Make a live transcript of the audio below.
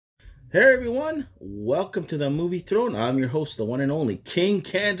Hey everyone, welcome to the Movie Throne. I'm your host, the one and only King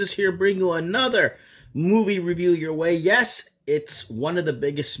Kansas here, bringing you another movie review your way. Yes, it's one of the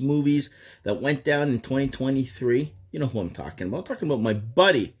biggest movies that went down in 2023. You know who I'm talking about. I'm talking about my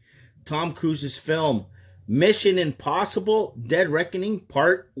buddy, Tom Cruise's film, Mission Impossible Dead Reckoning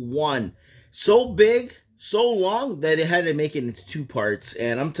Part 1. So big, so long, that it had to make it into two parts.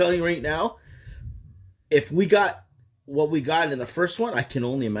 And I'm telling you right now, if we got what we got in the first one, I can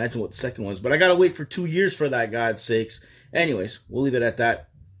only imagine what the second one is. But I gotta wait for 2 years for that, God's sakes. Anyways, we'll leave it at that.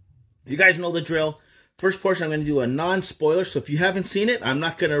 You guys know the drill. First portion, I'm going to do a non-spoiler. So if you haven't seen it, I'm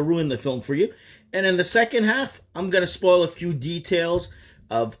not going to ruin the film for you. And in the second half, I'm going to spoil a few details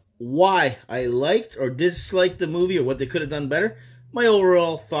of why I liked or disliked the movie or what they could have done better. My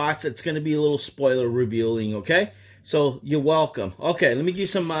overall thoughts. It's going to be a little spoiler revealing, okay? So you're welcome. Okay, let me give you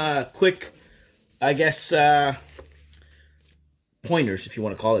some quick, I guess, pointers, if you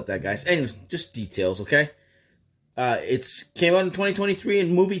want to call it that, guys. Anyways, just details, okay? It's came out in 2023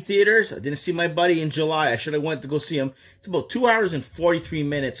 in movie theaters. I didn't see my buddy in July. I should have went to go see him. It's about 2 hours and 43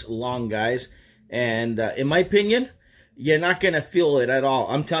 minutes long, guys. And in my opinion, you're not going to feel it at all.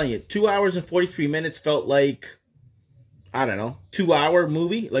 I'm telling you, 2 hours and 43 minutes felt like, I don't know, 2 hour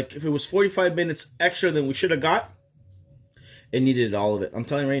movie. Like if it was 45 minutes extra than we should have got, it needed all of it. I'm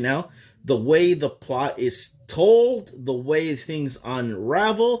telling you right now, the way the plot is told, the way things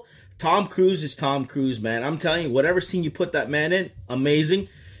unravel, Tom Cruise is Tom Cruise, man. I'm telling you, whatever scene you put that man in, amazing.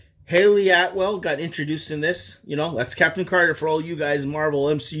 Hayley Atwell got introduced in this. You know, that's Captain Carter for all you guys, Marvel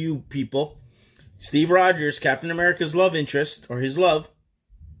MCU people. Steve Rogers, Captain America's love interest, or his love.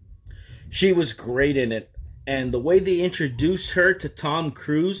 She was great in it. And the way they introduced her to Tom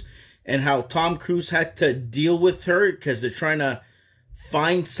Cruise and how Tom Cruise had to deal with her because they're trying to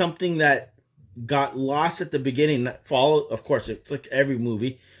find something that got lost at the beginning. That follow, of course, it's like every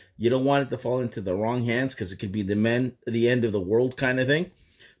movie. You don't want it to fall into the wrong hands because it could be the end of the world kind of thing.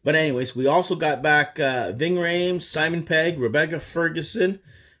 But anyways, we also got back Ving, Rhames, Simon Pegg, Rebecca Ferguson,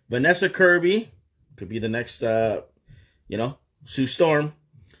 Vanessa Kirby. Could be the next, Sue Storm.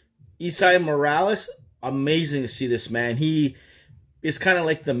 Esai Morales. Amazing to see this man. He is kind of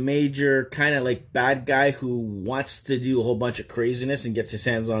like the major, kind of like bad guy who wants to do a whole bunch of craziness and gets his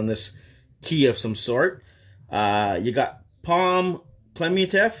hands on this key of some sort. You got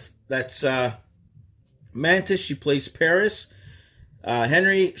Klementieff. That's Mantis. She plays Paris.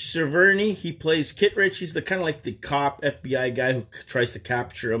 Henry Cerverni. He plays Kittredge. He's the kind of like the cop FBI guy who tries to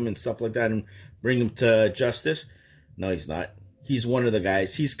capture him and stuff like that and bring him to justice. No, he's not. He's one of the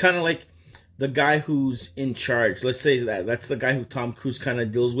guys. He's kind of like the guy who's in charge. Let's say that's the guy who Tom Cruise kind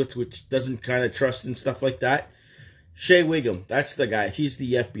of deals with, which doesn't kind of trust and stuff like that. Shea Whigham, that's the guy. He's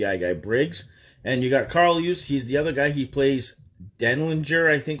the FBI guy. Briggs. And you got Carl Hughes. He's the other guy. He plays Denlinger,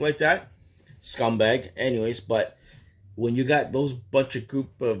 I think, like that. Scumbag. Anyways, but when you got those bunch of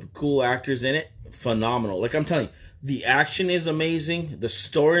group of cool actors in it, phenomenal. Like I'm telling you, the action is amazing. The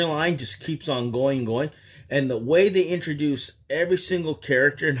storyline just keeps on going. And the way they introduce every single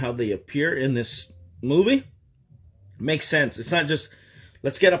character and how they appear in this movie makes sense. It's not just,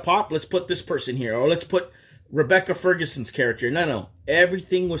 let's get a pop, let's put this person here, or let's put Rebecca Ferguson's character. No.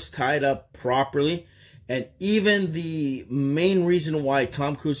 Everything was tied up properly. And even the main reason why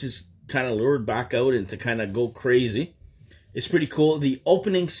Tom Cruise is kind of lured back out and to kind of go crazy is pretty cool. The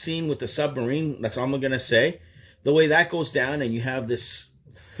opening scene with the submarine, that's all I'm going to say. The way that goes down and you have this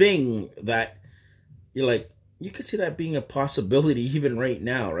thing that you're like, you could see that being a possibility even right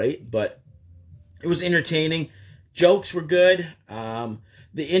now, right? But it was entertaining. Jokes were good.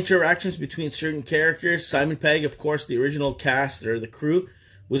 The interactions between certain characters, Simon Pegg, of course, the original cast or the crew,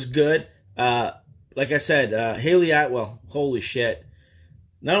 was good. Like I said, Hayley Atwell, holy shit.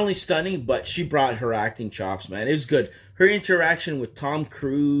 Not only stunning, but she brought her acting chops, man. It was good. Her interaction with Tom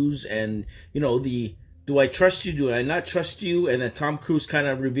Cruise and, the do I trust you, do I not trust you? And then Tom Cruise kind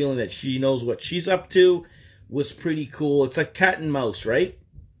of revealing that she knows what she's up to was pretty cool. It's like cat and mouse, right?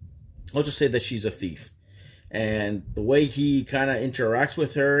 I'll just say that she's a thief. And the way he kind of interacts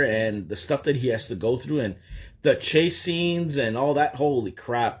with her and the stuff that he has to go through and the chase scenes and all that, holy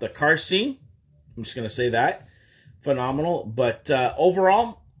crap. The car scene, I'm just going to say that, phenomenal. But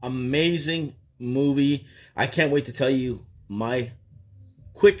overall, amazing movie. I can't wait to tell you my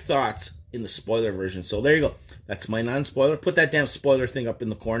quick thoughts in the spoiler version. So there you go. That's my non-spoiler. Put that damn spoiler thing up in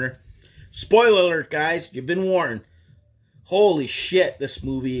the corner. Spoiler alert, guys. You've been warned. Holy shit, this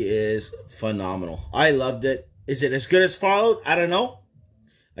movie is phenomenal. I loved it. Is it as good as Fallout? I don't know.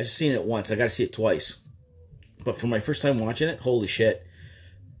 I just seen it once. I got to see it twice. But for my first time watching it, holy shit.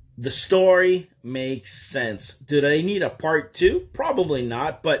 The story makes sense. Do they need a part 2? Probably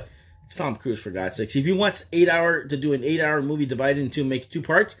not, but It's Tom Cruise, for God's sakes. If he wants to do an 8-hour movie divided into make 2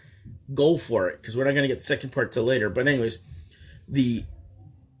 parts, go for it, because we're not going to get the second part till later. But anyways, the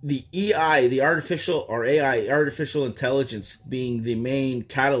EI, the artificial or AI, artificial intelligence, being the main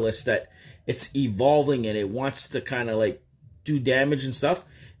catalyst that it's evolving and it wants to kind of like do damage and stuff.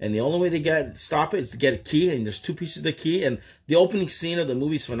 And the only way to stop it is to get a key, and there's 2 pieces of the key. And the opening scene of the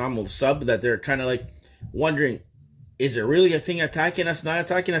movie is phenomenal. The sub that they're kind of like wondering, is it really a thing attacking us, not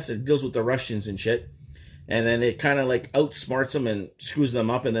attacking us? It deals with the Russians and shit. And then it kind of like outsmarts them and screws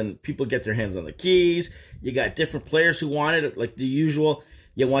them up. And then people get their hands on the keys. You got different players who want it, like the usual.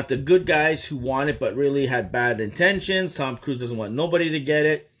 You want the good guys who want it but really had bad intentions. Tom Cruise doesn't want nobody to get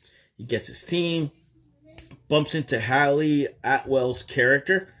it. He gets his team. Bumps into Hayley Atwell's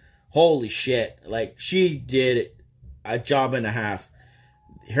character. Holy shit. Like, she did a job and a half.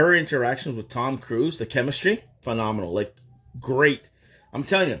 Her interactions with Tom Cruise, the chemistry, phenomenal. Like, great. I'm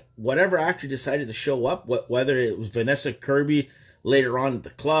telling you, whatever actor decided to show up, whether it was Vanessa, Kirby later on at the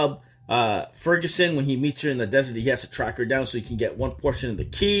club, Ferguson, when he meets her in the desert, he has to track her down so he can get one portion of the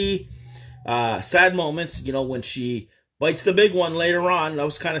key. Sad moments, you know, when she bites the big one later on. That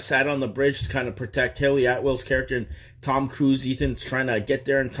was kind of sad on the bridge to kind of protect Hayley Atwell's character, and Tom Cruise, Ethan's trying to get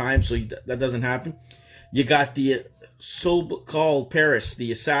there in time so that doesn't happen. You got the so-called Paris,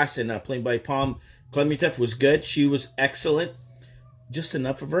 the assassin, played by Klementieff, was good. She was excellent. Just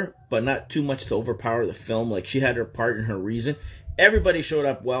enough of her, but not too much to overpower the film. Like, she had her part and her reason. Everybody showed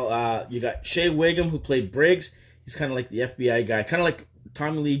up well. You got Shea Whigham, who played Briggs. He's kind of like the FBI guy. Kind of like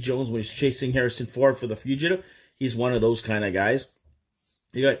Tommy Lee Jones when he's chasing Harrison Ford for The Fugitive. He's one of those kind of guys.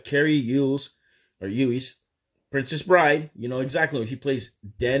 You got Cary Elwes, Princess Bride. You know exactly what he plays.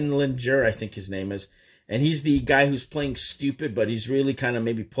 Denlinger, I think his name is. And he's the guy who's playing stupid, but he's really kind of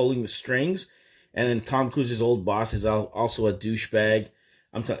maybe pulling the strings. And then Tom Cruise's old boss is also a douchebag.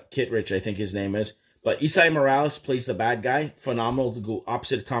 Kit Rich, I think his name is. But Esai Morales plays the bad guy. Phenomenal to go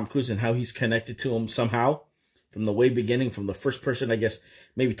opposite of Tom Cruise and how he's connected to him somehow. From the way beginning, from the first person, I guess,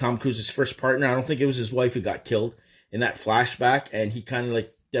 maybe Tom Cruise's first partner. I don't think it was his wife who got killed in that flashback. And he kind of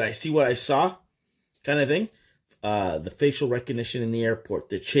like, did I see what I saw? Kind of thing. The facial recognition in the airport,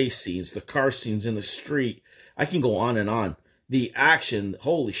 the chase scenes, the car scenes in the street. I can go on and on. The action,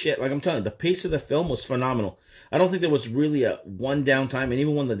 holy shit. Like I'm telling you, the pace of the film was phenomenal. I don't think there was really a one downtime. And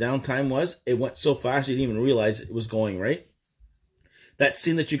even when the downtime was, it went so fast you didn't even realize it was going, right? That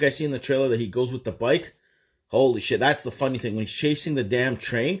scene that you guys see in the trailer that he goes with the bike. Holy shit, that's the funny thing. When he's chasing the damn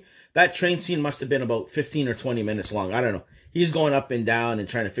train, that train scene must have been about 15 or 20 minutes long. I don't know. He's going up and down and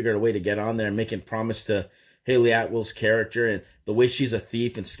trying to figure out a way to get on there and making promise to Hayley Atwell's character, and the way she's a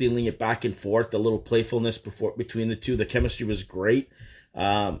thief and stealing it back and forth, the little playfulness between the two. The chemistry was great.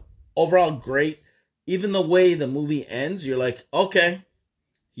 Overall, great. Even the way the movie ends, you're like, okay,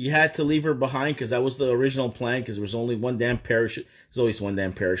 he had to leave her behind because that was the original plan, because there was only one damn parachute. There's always one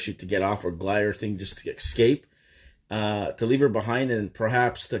damn parachute to get off, or glider thing just to escape. To leave her behind and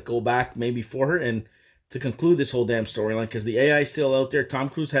perhaps to go back maybe for her and to conclude this whole damn storyline, because the AI is still out there. Tom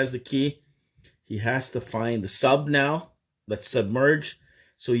Cruise has the key. He has to find the sub now. Let's submerge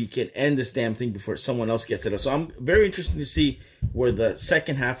so he can end this damn thing before someone else gets it. So I'm very interested to see where the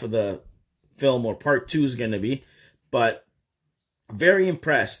second half of the film, or part 2, is going to be. But very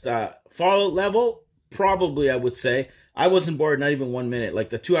impressed. Fallout level, probably, I would say. I wasn't bored, not even 1 minute. Like,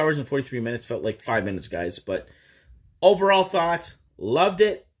 the 2 hours and 43 minutes felt like 5 minutes, guys. But overall thoughts, loved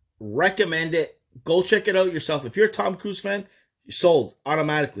it, recommend it. Go check it out yourself. If you're a Tom Cruise fan, you're sold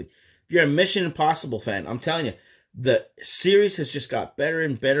automatically. If you're a Mission Impossible fan, I'm telling you, the series has just got better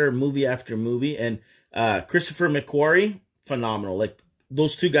and better, movie after movie. And Christopher McQuarrie, phenomenal. Like,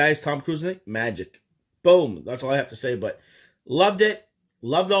 those two guys, Tom Cruise, magic. Boom. That's all I have to say. But loved it.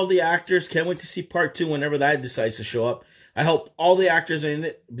 Loved all the actors. Can't wait to see part 2 whenever that decides to show up. I hope all the actors are in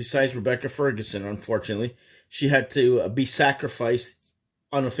it, besides Rebecca Ferguson, unfortunately. She had to be sacrificed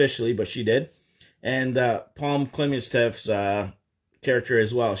unofficially, but she did. And Klementieff's character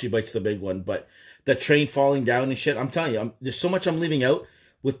as well. She bites the big one. But the train falling down and shit, I'm telling you, there's so much I'm leaving out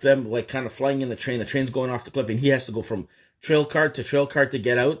with them, like, kind of flying in the train. The train's going off the cliff, and he has to go from trail cart to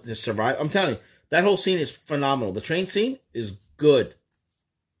get out to survive. I'm telling you, that whole scene is phenomenal. The train scene is good.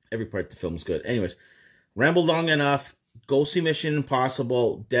 Every part of the film is good. Anyways, rambled long enough. Go see Mission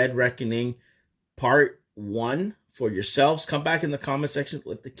Impossible Dead Reckoning Part 1 for yourselves. Come back in the comment section.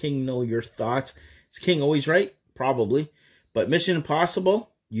 Let the king know your thoughts. Is King always right? Probably. But Mission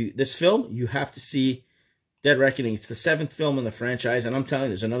Impossible, this film, you have to see Dead Reckoning. It's the 7th film in the franchise, and I'm telling you,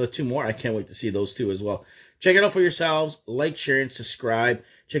 there's another 2 more. I can't wait to see those 2 as well. Check it out for yourselves. Like, share, and subscribe.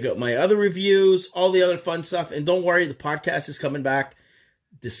 Check out my other reviews, all the other fun stuff. And don't worry, the podcast is coming back.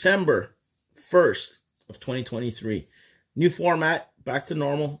 December 1st of 2023. New format, back to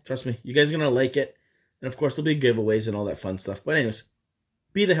normal. Trust me, you guys are going to like it. And of course, there'll be giveaways and all that fun stuff. But anyways,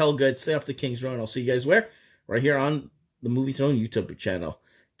 be the hell good. Stay off the King's Row. And I'll see you guys where? Right here on the Movie Throne YouTube channel.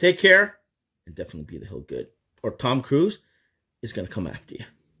 Take care and definitely be the hell good. Or Tom Cruise is going to come after you.